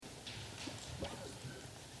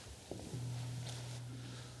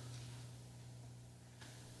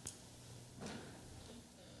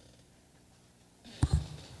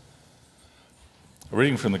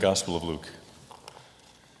reading from the Gospel of Luke.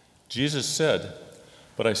 Jesus said,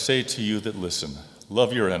 "But I say to you that listen,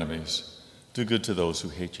 love your enemies, do good to those who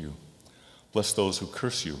hate you, bless those who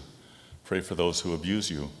curse you, pray for those who abuse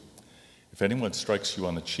you. If anyone strikes you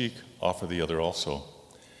on the cheek, offer the other also.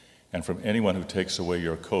 And from anyone who takes away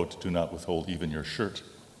your coat, do not withhold even your shirt.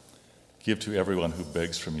 Give to everyone who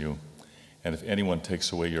begs from you, and if anyone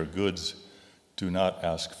takes away your goods, do not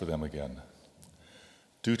ask for them again.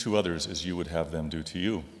 Do to others as you would have them do to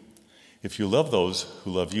you. If you love those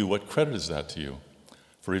who love you, what credit is that to you?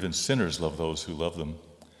 For even sinners love those who love them.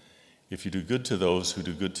 If you do good to those who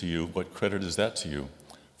do good to you, what credit is that to you?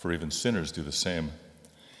 For even sinners do the same.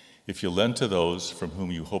 If you lend to those from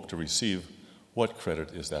whom you hope to receive, what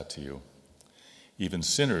credit is that to you? Even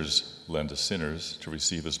sinners lend to sinners to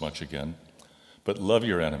receive as much again. But love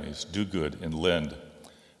your enemies, do good, and lend,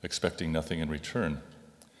 expecting nothing in return.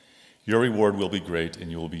 Your reward will be great, and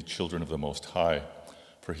you will be children of the Most High,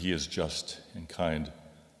 for he is just and kind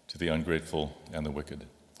to the ungrateful and the wicked.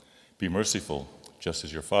 Be merciful, just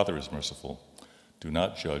as your Father is merciful. Do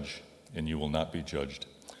not judge, and you will not be judged.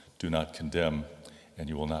 Do not condemn, and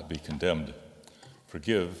you will not be condemned.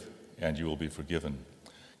 Forgive, and you will be forgiven.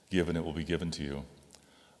 Give, and it will be given to you.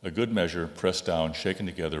 A good measure, pressed down, shaken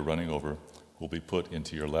together, running over, will be put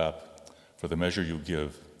into your lap. For the measure you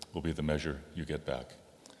give will be the measure you get back.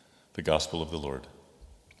 The Gospel of the Lord.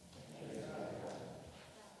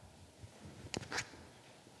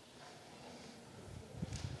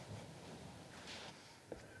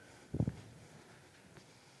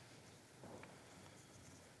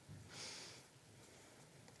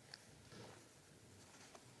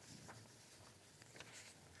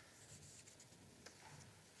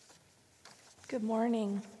 Good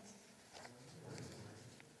morning.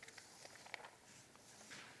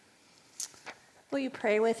 Will you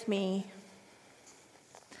pray with me?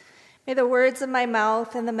 May the words of my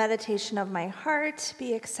mouth and the meditation of my heart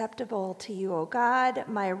be acceptable to you, O God,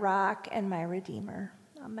 my rock and my redeemer.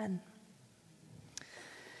 Amen.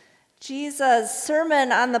 Jesus'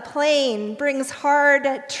 Sermon on the Plain brings hard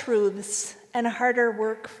truths and harder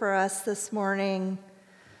work for us this morning.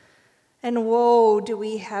 And woe, do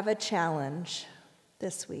we have a challenge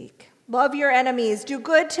this week. Love your enemies. Do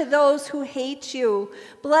good to those who hate you.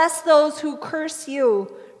 Bless those who curse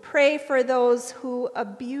you. Pray for those who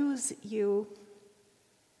abuse you.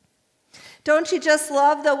 Don't you just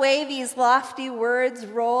love the way these lofty words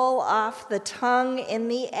roll off the tongue in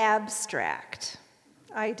the abstract?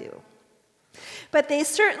 I do. But they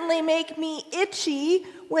certainly make me itchy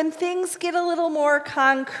when things get a little more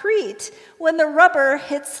concrete, when the rubber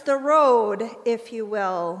hits the road, if you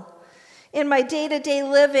will. In my day-to-day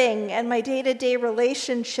living and my day-to-day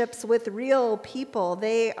relationships with real people,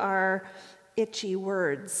 they are itchy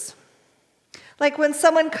words. Like when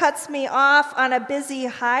someone cuts me off on a busy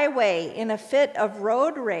highway in a fit of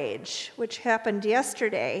road rage, which happened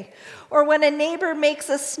yesterday, or when a neighbor makes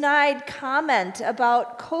a snide comment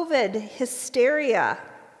about COVID hysteria,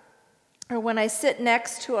 or when I sit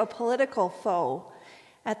next to a political foe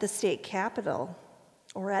at the state capitol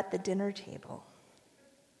or at the dinner table.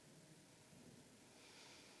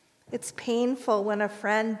 It's painful when a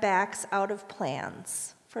friend backs out of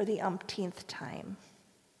plans for the umpteenth time,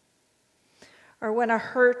 or when a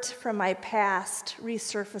hurt from my past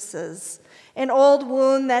resurfaces, an old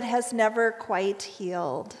wound that has never quite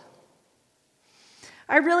healed.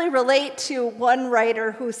 I really relate to one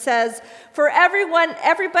writer who says, "For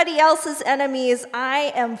everybody else's enemies,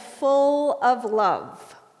 I am full of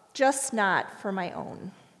love, just not for my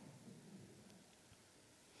own."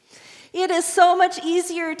 It is so much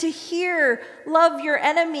easier to hear love your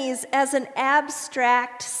enemies as an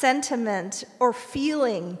abstract sentiment or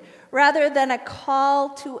feeling rather than a call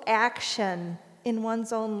to action in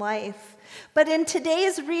one's own life. But in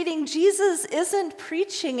today's reading, Jesus isn't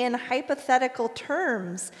preaching in hypothetical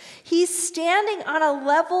terms. He's standing on a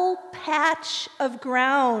level patch of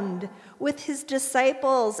ground with his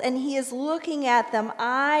disciples, and he is looking at them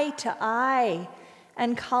eye to eye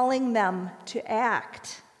and calling them to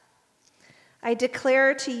act. I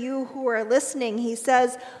declare to you who are listening, he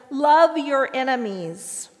says, love your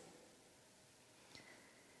enemies.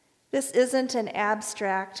 This isn't an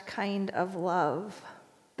abstract kind of love.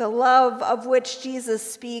 The love of which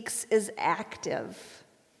Jesus speaks is active.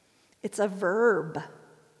 It's a verb.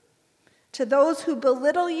 To those who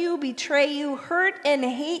belittle you, betray you, hurt and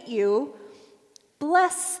hate you,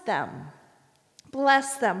 bless them.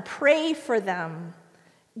 Bless them. Pray for them.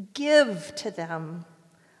 Give to them.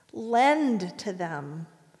 Lend to them.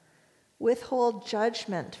 Withhold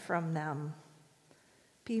judgment from them.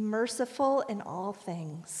 Be merciful in all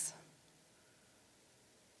things.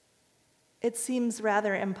 It seems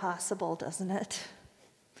rather impossible, doesn't it?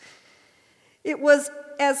 It was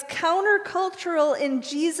as countercultural in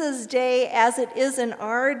Jesus' day as it is in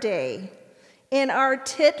our day, in our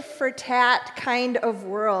tit-for-tat kind of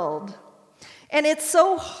world. And it's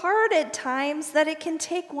so hard at times that it can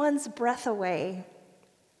take one's breath away.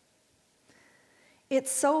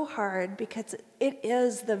 It's so hard because it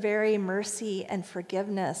is the very mercy and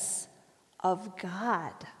forgiveness of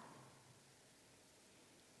God.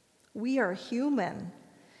 We are human,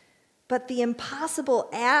 but the impossible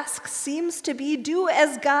ask seems to be do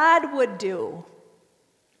as God would do.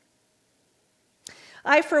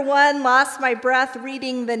 I, for one, lost my breath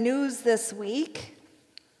reading the news this week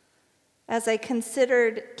as I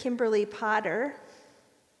considered Kimberly Potter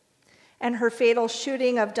and her fatal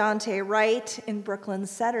shooting of Dante Wright in Brooklyn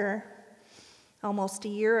Center almost a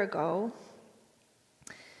year ago.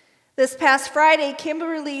 This past Friday,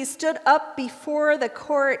 Kimberly stood up before the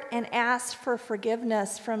court and asked for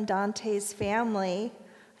forgiveness from Dante's family.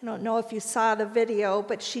 I don't know if you saw the video,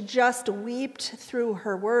 but she just wept through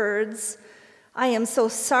her words. "I am so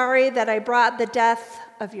sorry that I brought the death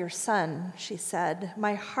of your son," she said.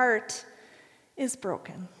 "My heart is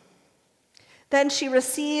broken." Then she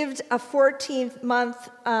received a 14-month,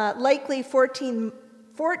 likely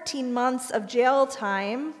 14 months of jail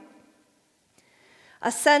time,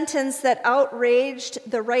 a sentence that outraged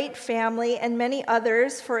the Wright family and many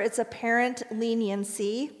others for its apparent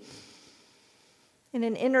leniency. In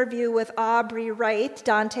an interview with Aubrey Wright,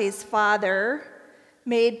 Dante's father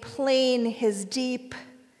made plain his deep,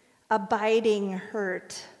 abiding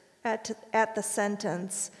hurt at the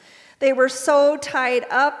sentence. They were so tied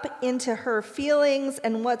up into her feelings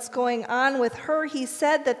and what's going on with her, he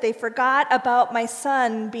said, that they forgot about my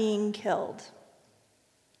son being killed.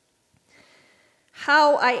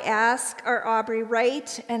 How, I ask, are Aubrey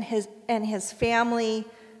Wright and his family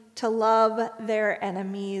to love their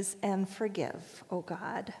enemies and forgive, O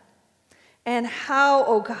God? And how,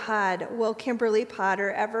 O God, will Kimberly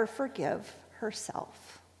Potter ever forgive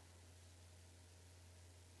herself?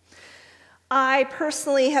 I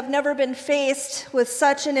personally have never been faced with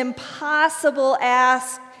such an impossible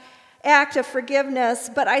act of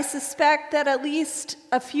forgiveness, but I suspect that at least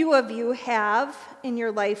a few of you have in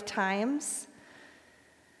your lifetimes.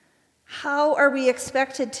 How are we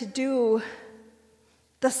expected to do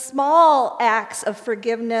the small acts of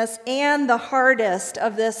forgiveness and the hardest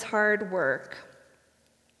of this hard work?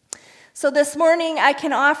 So this morning, I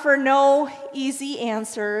can offer no easy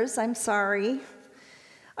answers. I'm sorry.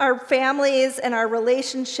 Our families and our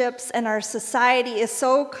relationships and our society is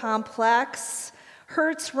so complex.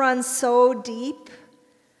 Hurts run so deep.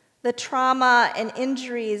 The trauma and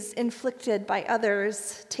injuries inflicted by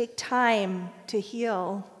others take time to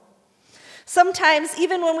heal. Sometimes,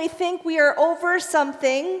 even when we think we are over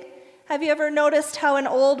something, have you ever noticed how an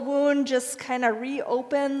old wound just kind of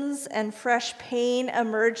reopens and fresh pain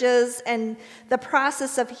emerges and the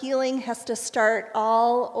process of healing has to start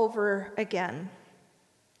all over again?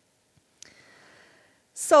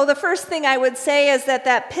 So the first thing I would say is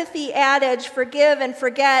that pithy adage, forgive and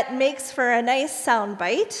forget, makes for a nice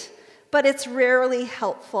soundbite, but it's rarely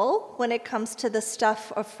helpful when it comes to the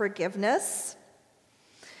stuff of forgiveness.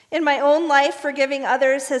 In my own life, forgiving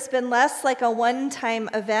others has been less like a one-time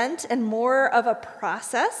event and more of a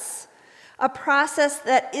process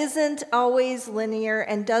that isn't always linear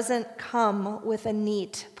and doesn't come with a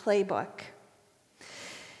neat playbook.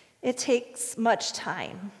 It takes much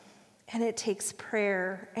time, and it takes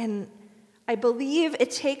prayer, and I believe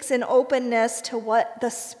it takes an openness to what the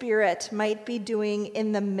Spirit might be doing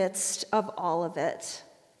in the midst of all of it.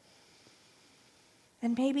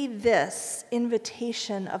 And maybe this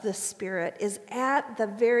invitation of the Spirit is at the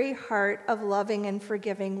very heart of loving and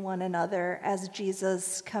forgiving one another as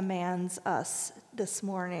Jesus commands us this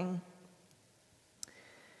morning.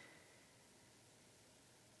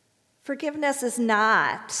 Forgiveness is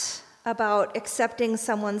not about accepting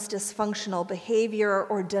someone's dysfunctional behavior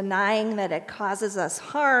or denying that it causes us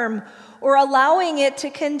harm or allowing it to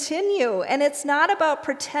continue. And it's not about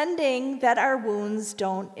pretending that our wounds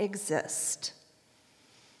don't exist.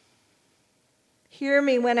 Hear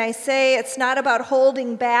me when I say it's not about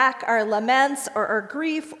holding back our laments or our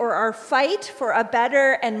grief or our fight for a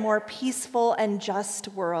better and more peaceful and just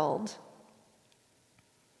world.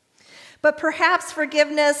 But perhaps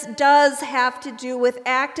forgiveness does have to do with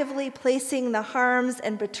actively placing the harms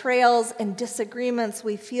and betrayals and disagreements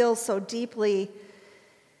we feel so deeply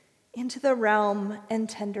into the realm and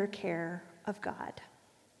tender care of God.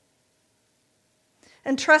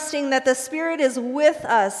 And trusting that the Spirit is with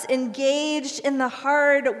us, engaged in the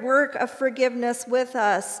hard work of forgiveness with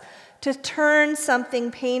us, to turn something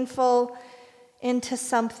painful into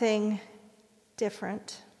something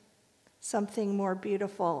different, something more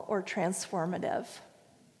beautiful or transformative.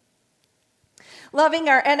 Loving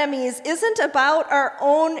our enemies isn't about our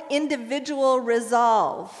own individual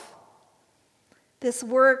resolve. This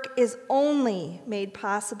work is only made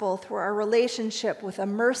possible through our relationship with a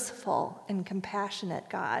merciful and compassionate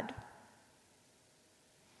God.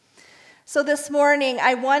 So this morning,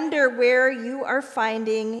 I wonder where you are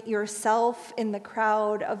finding yourself in the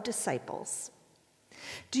crowd of disciples.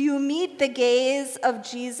 Do you meet the gaze of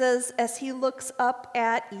Jesus as he looks up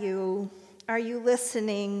at you? Are you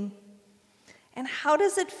listening? And how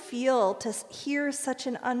does it feel to hear such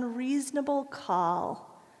an unreasonable call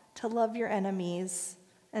to love your enemies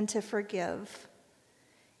and to forgive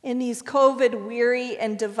in these COVID-weary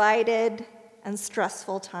and divided and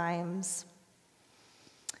stressful times?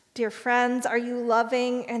 Dear friends, are you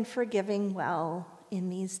loving and forgiving well in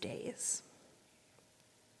these days?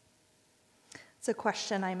 It's a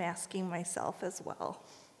question I'm asking myself as well.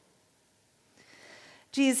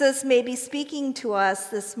 Jesus may be speaking to us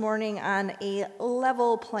this morning on a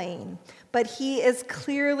level plane, but he is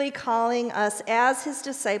clearly calling us as his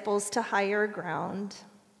disciples to higher ground.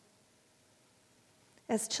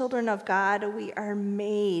 As children of God, we are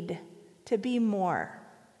made to be more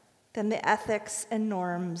than the ethics and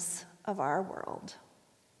norms of our world.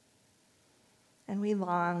 And we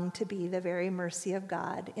long to be the very mercy of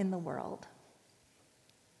God in the world.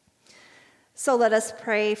 So let us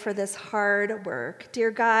pray for this hard work.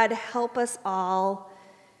 Dear God, help us all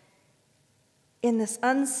in this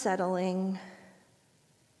unsettling,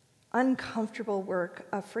 uncomfortable work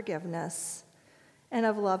of forgiveness and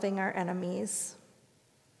of loving our enemies.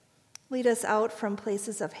 Lead us out from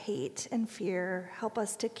places of hate and fear. Help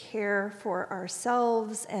us to care for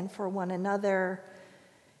ourselves and for one another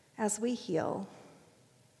as we heal.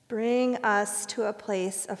 Bring us to a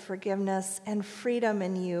place of forgiveness and freedom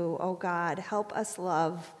in you, O God. Help us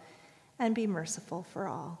love and be merciful for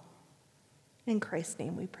all. In Christ's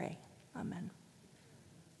name we pray. Amen.